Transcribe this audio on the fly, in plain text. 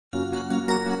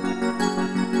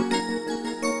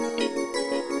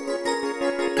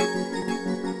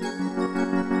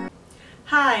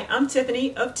Hi, I'm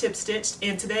Tiffany of TipStitched,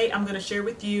 and today I'm going to share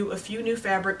with you a few new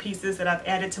fabric pieces that I've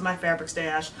added to my fabric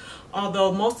stash.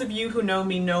 Although most of you who know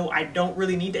me know I don't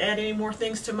really need to add any more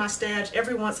things to my stash,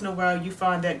 every once in a while you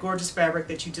find that gorgeous fabric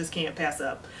that you just can't pass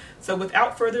up. So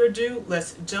without further ado,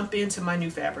 let's jump into my new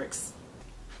fabrics.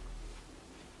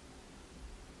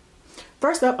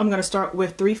 First up, I'm going to start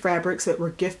with 3 fabrics that were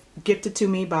gifted to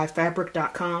me by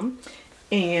Fabric.com.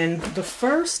 And the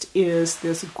first is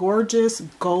this gorgeous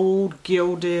gold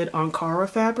gilded Ankara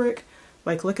fabric.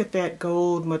 Like, look at that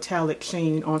gold metallic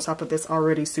sheen on top of this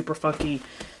already super funky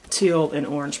teal and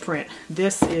orange print.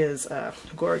 This is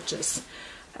gorgeous.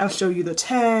 I'll show you the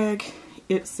tag.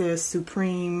 It says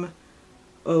Supreme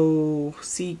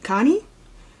Osikani.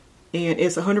 And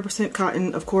it's 100%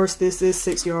 cotton. Of course, this is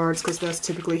 6 yards because that's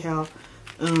typically how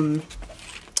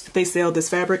they sell this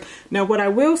fabric. Now, what I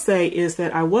will say is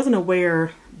that I wasn't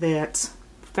aware that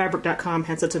Fabric.com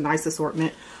had such a nice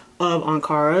assortment of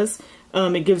Ankaras.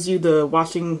 It gives you the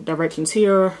washing directions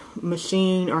here: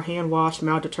 machine or hand wash,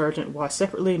 mild detergent, wash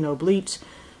separately, no bleach,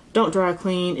 don't dry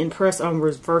clean, and press on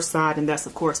reverse side. And that's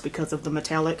of course because of the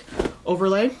metallic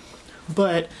overlay.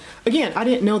 But again, I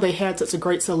didn't know they had such a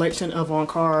great selection of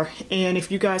Ankara. And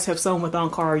if you guys have sewn with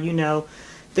Ankara, you know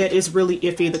that is really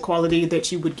iffy, the quality that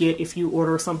you would get if you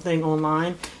order something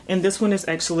online. And this one is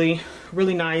actually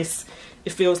really nice.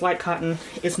 It feels like cotton.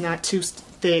 It's not too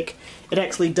thick. It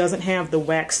actually doesn't have the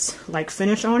waxed like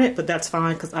finish on it, but that's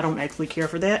fine because I don't actually care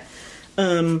for that.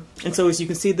 And so as you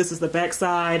can see, this is the back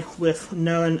side with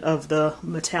none of the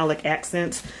metallic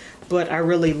accents. But I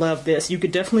really love this. You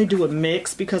could definitely do a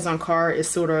mix because Ankara is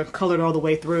sort of colored all the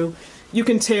way through. You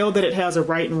can tell that it has a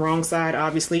right and wrong side,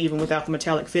 obviously, even without the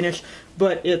metallic finish,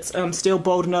 but it's still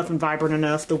bold enough and vibrant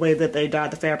enough, the way that they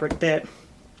dyed the fabric, that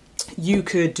you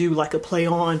could do like a play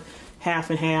on half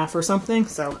and half or something.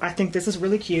 So I think this is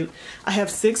really cute. I have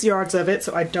 6 yards of it,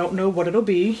 so I don't know what it'll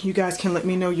be. You guys can let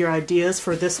me know your ideas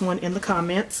for this one in the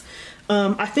comments.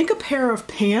 I think a pair of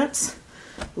pants,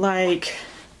 like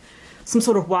some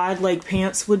sort of wide leg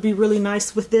pants, would be really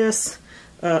nice with this.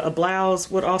 A blouse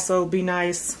would also be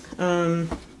nice. I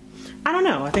don't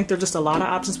know. I think there's just a lot of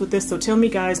options with this. So tell me,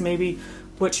 guys, maybe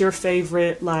what your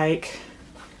favorite like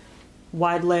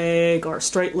wide leg or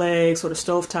straight leg, sort of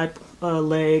stove type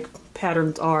leg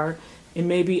patterns are, and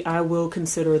maybe I will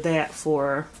consider that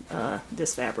for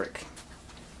this fabric.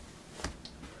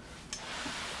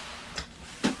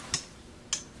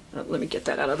 Let me get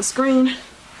that out of the screen.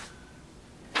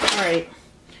 All right.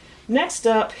 Next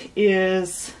up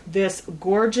is this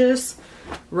gorgeous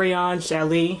rayon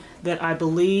challis that I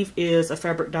believe is a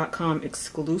Fabric.com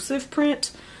exclusive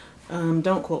print.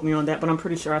 Don't quote me on that, but I'm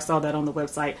pretty sure I saw that on the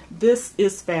website. This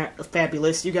is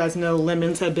fabulous. You guys know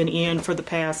lemons have been in for the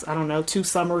past, I don't know, 2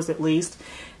 summers at least.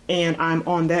 And I'm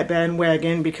on that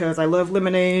bandwagon because I love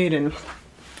Lemonade and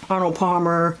Arnold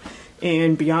Palmer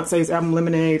and Beyonce's album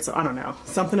Lemonade. So I don't know.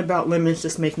 Something about lemons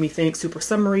just make me think super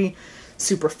summery,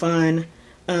 super fun.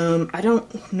 I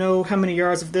don't know how many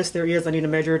yards of this there is. I need to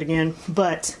measure it again,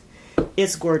 but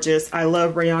it's gorgeous. I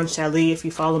love rayon challis. If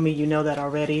you follow me, you know that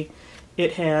already.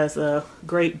 It has a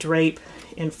great drape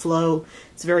and flow.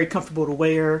 It's very comfortable to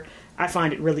wear. I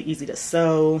find it really easy to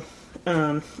sew.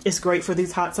 It's great for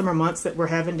these hot summer months that we're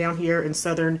having down here in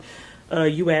southern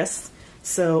US.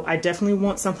 So I definitely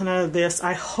want something out of this.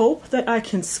 I hope that I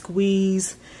can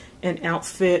squeeze an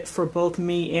outfit for both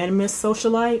me and Miss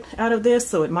Socialite out of this,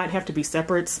 so it might have to be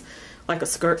separates, like a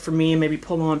skirt for me and maybe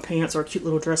pull-on pants or a cute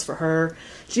little dress for her.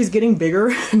 She's getting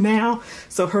bigger now,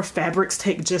 so her fabrics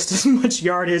take just as much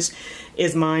yardage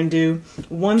as mine do.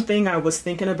 One thing I was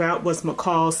thinking about was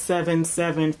McCall's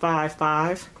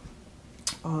 7755.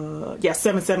 Yeah,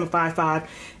 7755,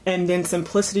 and then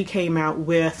Simplicity came out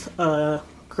with a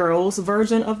girls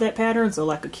version of that pattern, so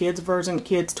like a kids version,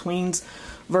 kids tweens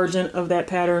version of that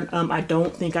pattern. I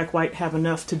don't think I quite have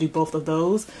enough to do both of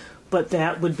those, but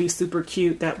that would be super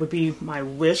cute. That would be my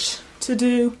wish to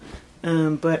do.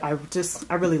 But I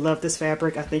really love this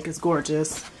fabric. I think it's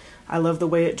gorgeous. I love the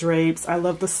way it drapes. I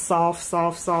love the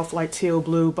soft like teal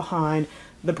blue behind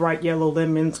the bright yellow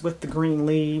lemons with the green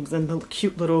leaves and the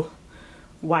cute little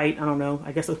white, I don't know,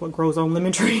 I guess that's what grows on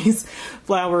lemon trees,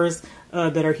 flowers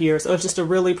that are here. So it's just a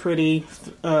really pretty,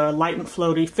 light and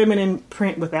floaty, feminine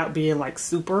print without being like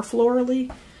super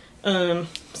florally.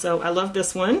 So I love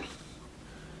this one.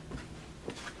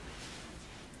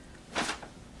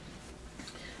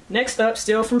 Next up,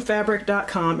 still from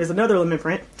Fabric.com, is another lemon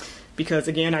print. Because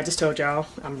again, I just told y'all,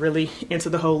 I'm really into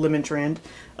the whole lemon trend.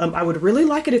 I would really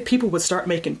like it if people would start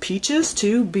making peaches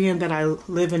too, being that I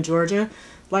live in Georgia.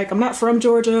 Like, I'm not from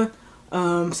Georgia,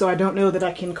 So I don't know that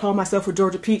I can call myself a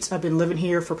Georgia peach. I've been living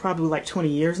here for probably like 20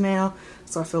 years now,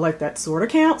 so I feel like that sort of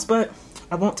counts, but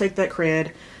I won't take that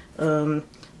cred.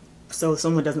 So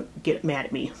someone doesn't get mad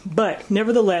at me. But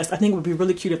nevertheless, I think it would be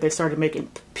really cute if they started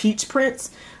making peach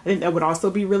prints. I think that would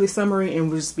also be really summery and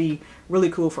would just be really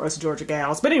cool for us Georgia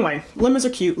gals. But anyway, lemons are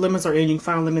cute. Lemons are in. You can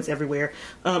find lemons everywhere.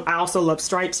 I also love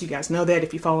stripes. You guys know that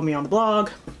if you follow me on the blog.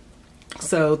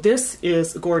 So this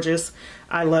is gorgeous.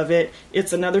 I love it.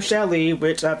 It's another challis,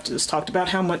 which I've just talked about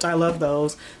how much I love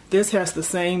those. This has the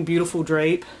same beautiful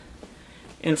drape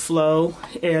and flow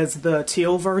as the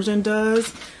teal version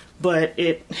does, but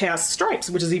it has stripes,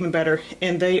 which is even better.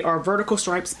 And they are vertical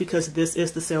stripes because this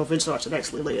is the selvage, so I should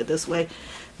actually lay it this way.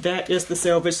 That is the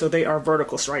selvage, so they are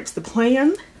vertical stripes. The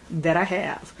plan that I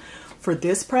have for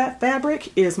this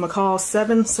fabric is McCall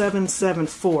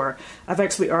 7774. I've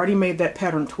actually already made that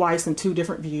pattern twice in 2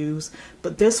 different views,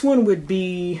 but this one would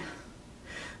be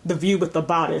the view with the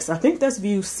bodice. I think that's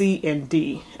view C and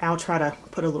D. I'll try to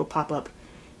put a little pop-up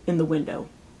in the window.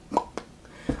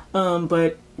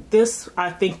 But this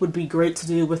I think would be great to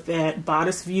do with that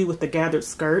bodice view with the gathered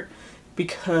skirt,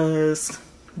 because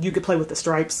you could play with the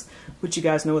stripes, which you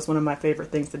guys know is one of my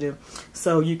favorite things to do.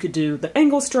 So you could do the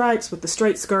angle stripes with the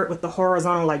straight skirt with the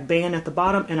horizontal like band at the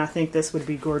bottom, and I think this would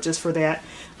be gorgeous for that.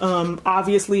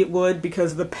 Obviously it would,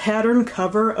 because the pattern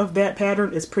cover of that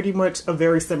pattern is pretty much a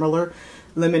very similar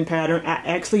lemon pattern. I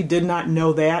actually did not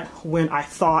know that when I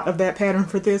thought of that pattern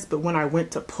for this, but when I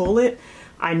went to pull it,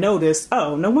 I noticed,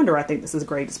 oh, no wonder I think this is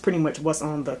great. It's pretty much what's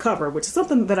on the cover, which is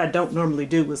something that I don't normally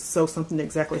do, is sew something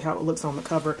exactly how it looks on the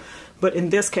cover. But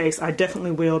in this case, I definitely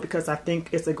will, because I think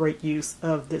it's a great use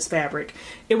of this fabric.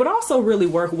 It would also really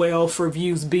work well for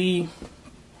views B,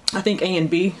 I think A and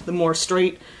B, the more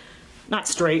straight, not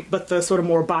straight, but the sort of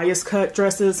more bias cut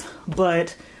dresses.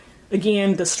 But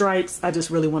again, the stripes, I just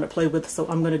really want to play with, so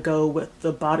I'm going to go with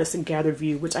the bodice and gathered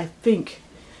view, which I think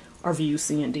are view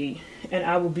C and D. And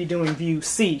I will be doing view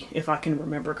C if I can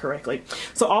remember correctly.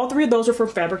 So all 3 of those are from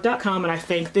fabric.com, and I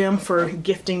thank them for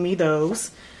gifting me those.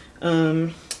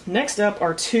 Next up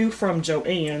are 2 from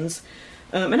Joann's.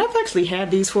 And I've actually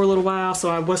had these for a little while, so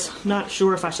I was not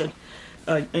sure if I should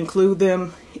include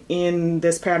them in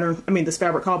this pattern, this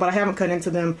fabric haul, but I haven't cut into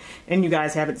them and you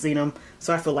guys haven't seen them,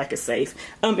 so I feel like it's safe.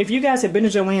 If you guys have been to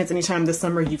Joann's anytime this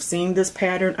summer, you've seen this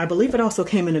pattern. I believe it also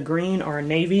came in a green or a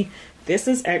navy. This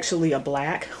is actually a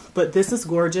black, but this is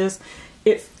gorgeous.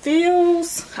 It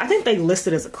feels, I think they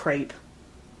listed as a crepe,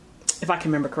 if I can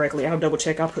remember correctly. I'll double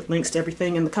check. I'll put links to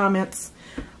everything in the comments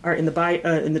or in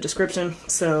the description.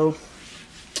 So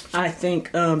I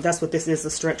think that's what this is, a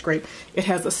stretch crepe. It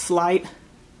has a slight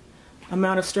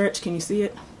amount of stretch. Can you see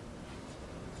it?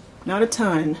 Not a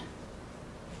ton,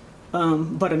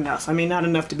 but enough. Not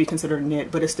enough to be considered knit,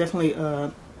 but it's definitely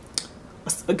a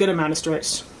good amount of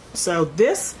stretch. So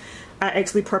this I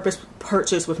actually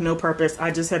purchased with no purpose.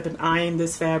 I just have been eyeing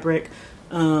this fabric.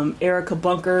 Erica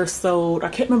Bunker sold, I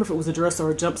can't remember if it was a dress or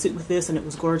a jumpsuit with this, and it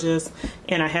was gorgeous.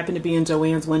 And I happened to be in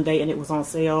Joann's one day and it was on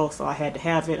sale, so I had to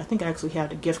have it. I think I actually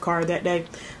had a gift card that day.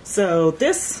 So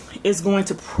this is going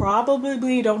to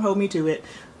probably, don't hold me to it,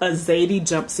 a Zadie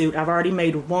jumpsuit. I've already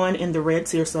made one in the red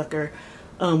seersucker,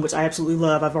 which I absolutely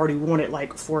love. I've already worn it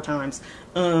like 4 times.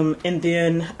 And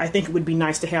then I think it would be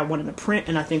nice to have one in a print,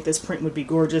 and I think this print would be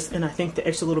gorgeous, and I think the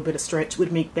extra little bit of stretch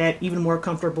would make that even more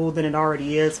comfortable than it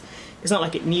already is. It's not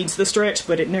like it needs the stretch,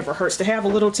 but it never hurts to have a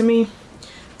little to me.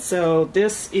 So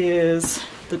this is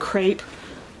the crepe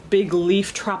big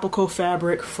leaf tropical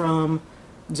fabric from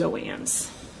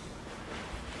Joann's.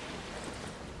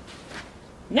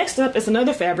 Next up is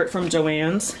another fabric from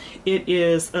Joann's. It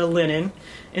is a linen,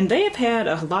 and they have had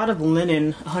a lot of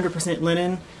linen, 100%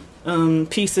 linen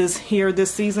pieces here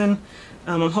this season.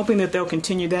 I'm hoping that they'll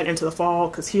continue that into the fall,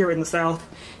 because here in the South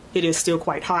it is still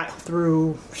quite hot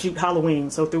through Halloween,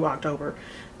 so through October.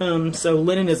 So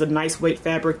linen is a nice weight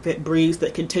fabric that breathes,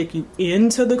 that can take you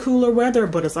into the cooler weather,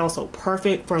 but it's also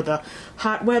perfect for the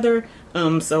hot weather.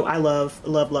 So I love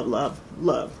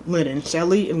linen.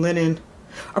 Challis and linen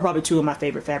are probably 2 of my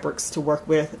favorite fabrics to work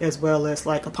with, as well as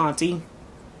like a ponte.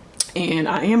 And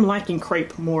I am liking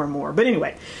crepe more and more. But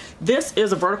anyway, this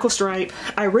is a vertical stripe.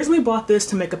 I originally bought this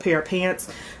to make a pair of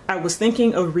pants. I was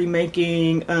thinking of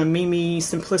remaking Mimi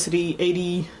Simplicity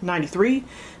 8093,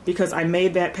 because I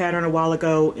made that pattern a while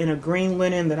ago in a green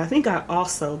linen that I think I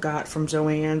also got from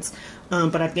Joann's.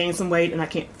 But I've gained some weight and I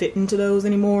can't fit into those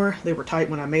anymore. They were tight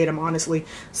when I made them, honestly.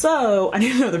 So I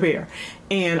need another pair.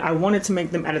 And I wanted to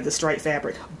make them out of the stripe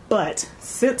fabric. But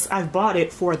since I've bought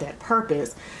it for that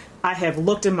purpose, I have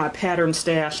looked in my pattern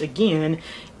stash again,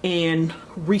 and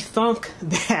rethunk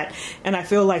that, and I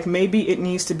feel like maybe it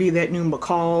needs to be that new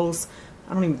McCall's,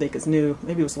 I don't even think it's new,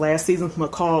 maybe it was last season,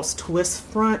 McCall's twist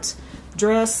front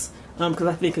dress, because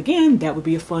I think again that would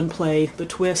be a fun play, the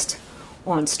twist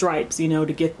on stripes, you know,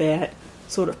 to get that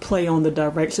sort of play on the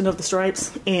direction of the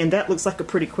stripes. And that looks like a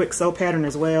pretty quick sew pattern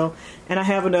as well, and I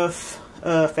have enough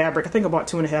fabric, I think I bought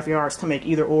 2.5 yards to make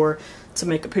either or, to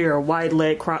make a pair of wide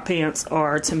leg crop pants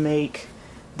or to make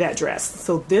that dress.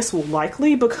 So this will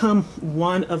likely become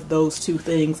one of those two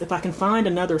things. If I can find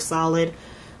another solid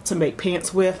to make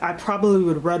pants with, I probably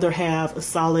would rather have a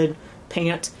solid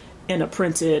pant and a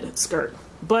printed skirt.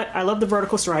 But I love the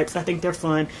vertical stripes. I think they're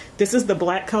fun. This is the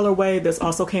black colorway. This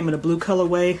also came in a blue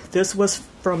colorway. This was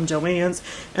from Joann's,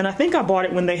 and I think I bought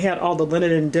it when they had all the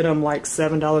linen and did them like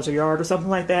 $7 a yard or something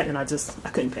like that, and I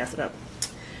couldn't pass it up.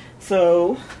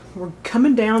 So we're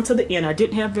coming down to the end. I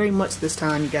didn't have very much this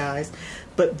time, you guys,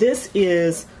 but this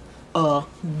is a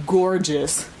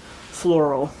gorgeous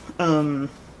floral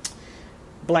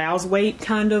blouse weight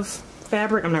kind of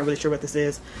fabric. I'm not really sure what this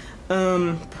is.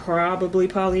 Probably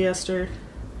polyester,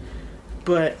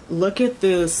 but look at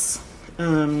this.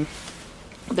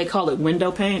 They call it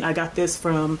window pane. I got this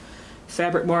from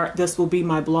Fabric Mart. This will be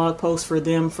my blog post for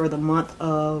them for the month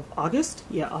of August.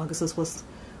 Yeah, August is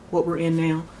what we're in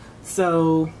now.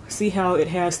 So see how it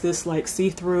has this like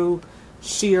see-through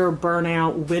sheer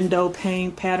burnout window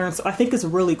pane pattern. So I think it's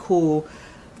really cool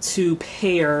to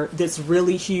pair this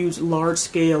really huge large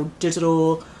scale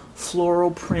digital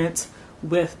floral print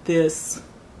with this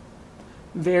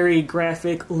very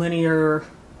graphic linear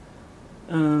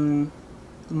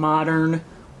modern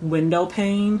window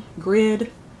pane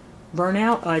grid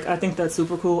burnout. Like, I think that's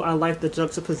super cool. I like the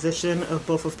juxtaposition of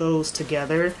both of those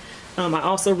together. I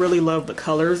also really love the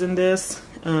colors in this.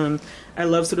 I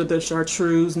love sort of the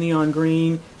chartreuse neon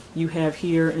green you have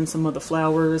here and some of the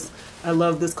flowers. I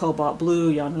love this cobalt blue.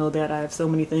 Y'all know that I have so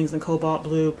many things in cobalt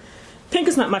blue. Pink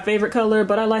is not my favorite color,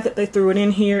 but I like that they threw it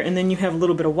in here. And then you have a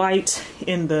little bit of white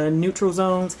in the neutral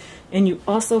zones, and you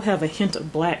also have a hint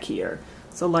of black here.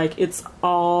 So like, it's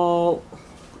all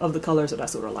of the colors that I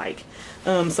sort of like.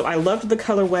 So I loved the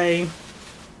colorway,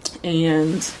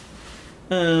 and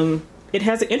it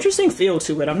has an interesting feel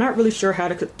to it. I'm not really sure how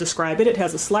to describe it. It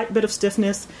has a slight bit of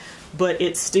stiffness, but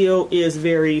it still is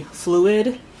very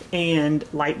fluid and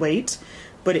lightweight.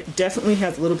 But it definitely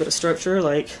has a little bit of structure.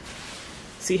 Like,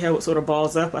 see how it sort of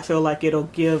balls up? I feel like it'll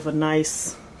give a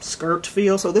nice skirt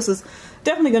feel. So this is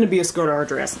definitely going to be a skirt or a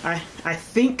dress. I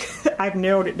think I've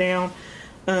narrowed it down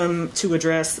to a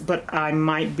dress, but I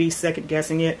might be second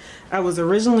guessing it. I was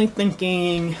originally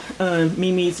thinking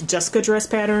Mimi's Jessica dress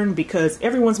pattern, because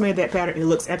everyone's made that pattern. It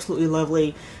looks absolutely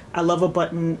lovely. I love a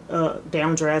button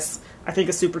down dress. I think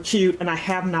it's super cute, and I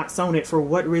have not sewn it for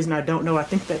what reason I don't know. I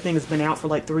think that thing has been out for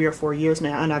like 3 or 4 years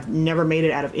now, and I've never made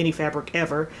it out of any fabric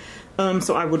ever.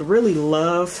 So I would really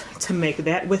love to make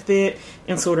that with it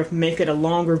and sort of make it a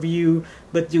longer view,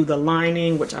 but do the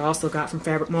lining, which I also got from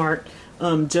Fabric Mart,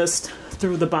 just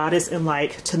through the bodice and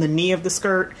like to the knee of the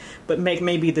skirt, but make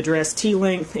maybe the dress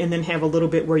T-length and then have a little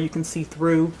bit where you can see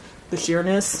through the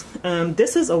sheerness.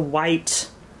 This is a white,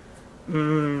 I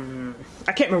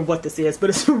can't remember what this is, but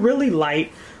it's a really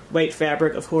lightweight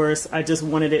fabric. Of course, I just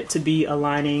wanted it to be a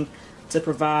lining to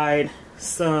provide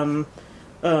some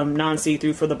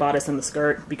non-see-through for the bodice and the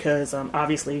skirt, because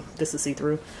obviously this is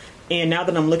see-through. And now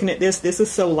that I'm looking at this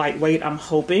is so lightweight, I'm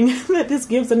hoping that this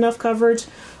gives enough coverage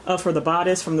for the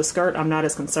bodice. From the skirt, I'm not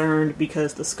as concerned,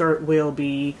 because the skirt will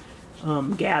be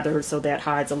gathered, so that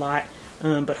hides a lot.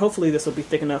 But hopefully this will be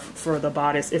thick enough for the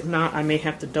bodice. If not, I may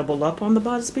have to double up on the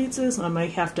bodice pieces. I may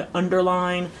have to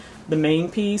underline the main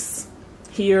piece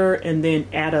here and then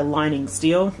add a lining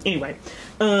still. Anyway,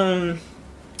 so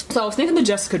I was thinking the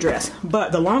Jessica dress,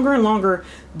 but the longer and longer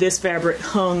this fabric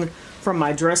hung from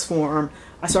my dress form,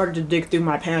 I started to dig through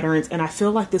my patterns, and I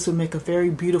feel like this would make a very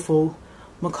beautiful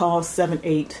McCall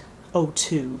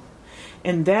 7802.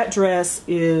 And that dress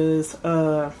is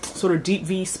a sort of deep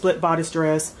V split bodice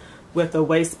dress with a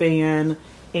waistband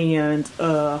and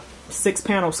a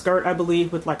 6-panel skirt, I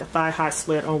believe, with like a thigh-high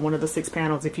slit on one of the 6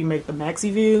 panels if you make the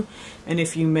maxi view, and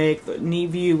if you make the knee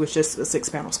view, it's just a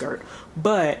 6-panel skirt.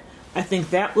 But I think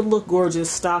that would look gorgeous,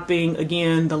 stopping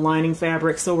again the lining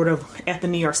fabric sort of at the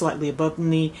knee or slightly above the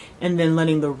knee, and then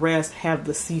letting the rest have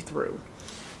the see-through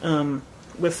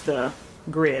with the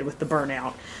grid, with the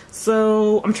burnout.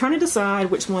 So I'm trying to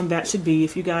decide which one that should be.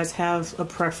 If you guys have a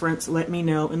preference, let me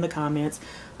know in the comments.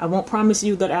 I won't promise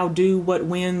you that I'll do what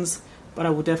wins, but I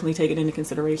will definitely take it into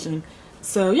consideration.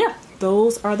 So yeah,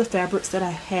 those are the fabrics that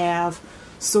I have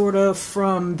sort of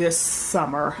from this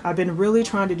summer. I've been really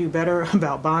trying to do better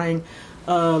about buying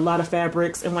a lot of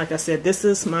fabrics. And like I said, this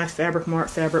is my Fabric Mart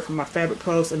fabric from my fabric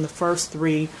post, and the first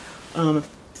three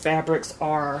fabrics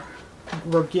were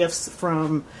gifts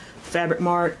from Fabric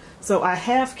Mart. So I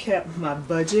have kept my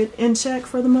budget in check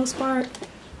for the most part.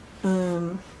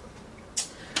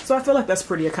 So I feel like that's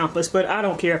pretty accomplished, but I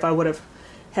don't care if I would have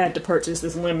had to purchase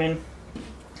this linen.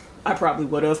 I probably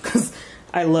would have, because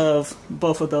I love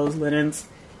both of those linens.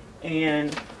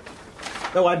 And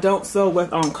though I don't sew with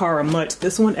Ankara much,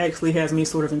 this one actually has me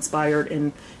sort of inspired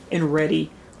and ready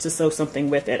to sew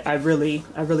something with it. I really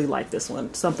like this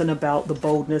one. Something about the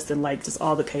boldness and like just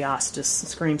all the chaos just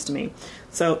screams to me.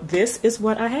 So this is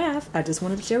what I have. I just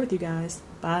wanted to share with you guys.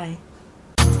 Bye.